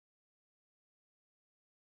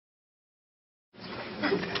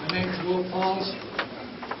dual pulse,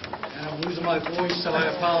 and I'm losing my voice, so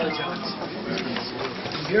I apologize.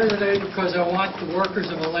 I'm here today because I want the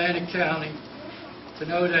workers of Atlantic County to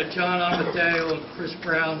know that John Amodeo and Chris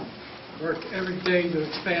Brown work every day to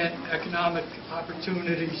expand economic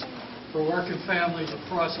opportunities for working families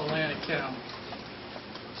across Atlantic County.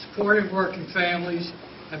 Supporting working families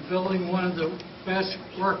and building one of the best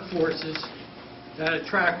workforces that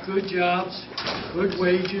attract good jobs, good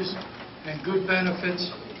wages, and good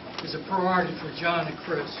benefits is a priority for John and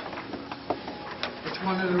Chris. It's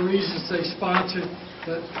one of the reasons they sponsored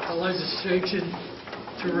the legislation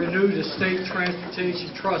to renew the State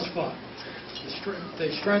Transportation Trust Fund.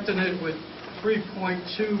 They strengthened it with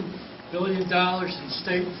 $3.2 billion in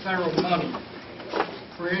state and federal money,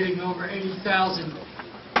 creating over 80,000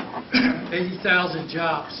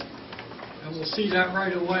 jobs. And we'll see that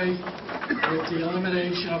right away with the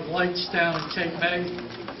elimination of lights down in Cape May.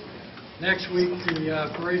 Next week,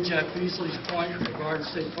 the bridge at Beasley's Point, the Garden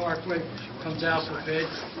State Parkway, comes out for bid.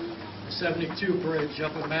 The 72 bridge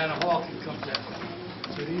up in Manahawkin comes out.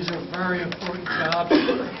 So these are very important jobs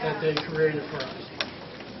that they created for us.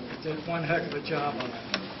 They did one heck of a job on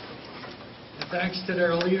that. And thanks to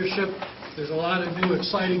their leadership, there's a lot of new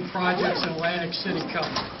exciting projects in Atlantic City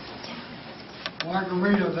coming.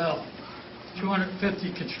 Margaritaville,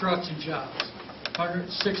 250 construction jobs,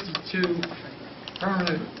 162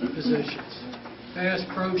 permanent positions. Bass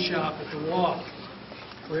Pro Shop at the Walk,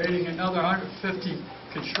 creating another 150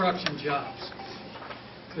 construction jobs.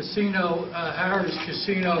 Harris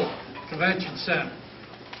Casino Convention Center,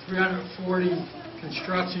 340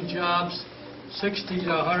 construction jobs, 60 to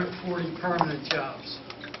 140 permanent jobs.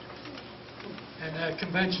 And that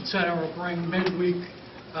convention center will bring midweek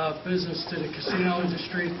business to the casino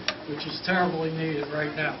industry, which is terribly needed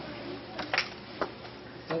right now.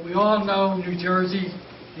 But we all know New Jersey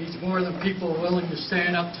needs more than people willing to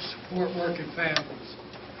stand up to support working families.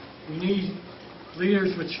 We need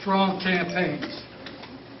leaders with strong campaigns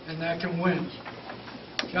and that can win.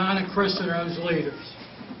 John and Chris are those leaders.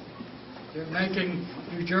 They're making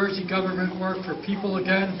New Jersey government work for people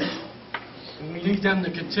again, and we need them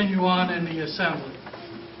to continue on in the Assembly.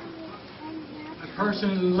 I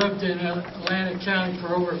personally lived in Atlantic County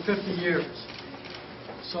for over 50 years.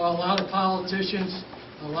 Saw a lot of politicians,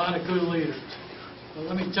 a lot of good leaders. But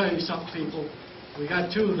let me tell you something, people. We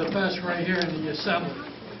got two of the best right here in the Assembly.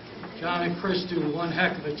 John and Chris do one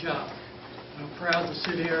heck of a job. I'm proud to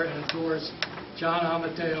sit here and endorse John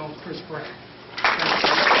Amodeo and Chris Brown. Thank you.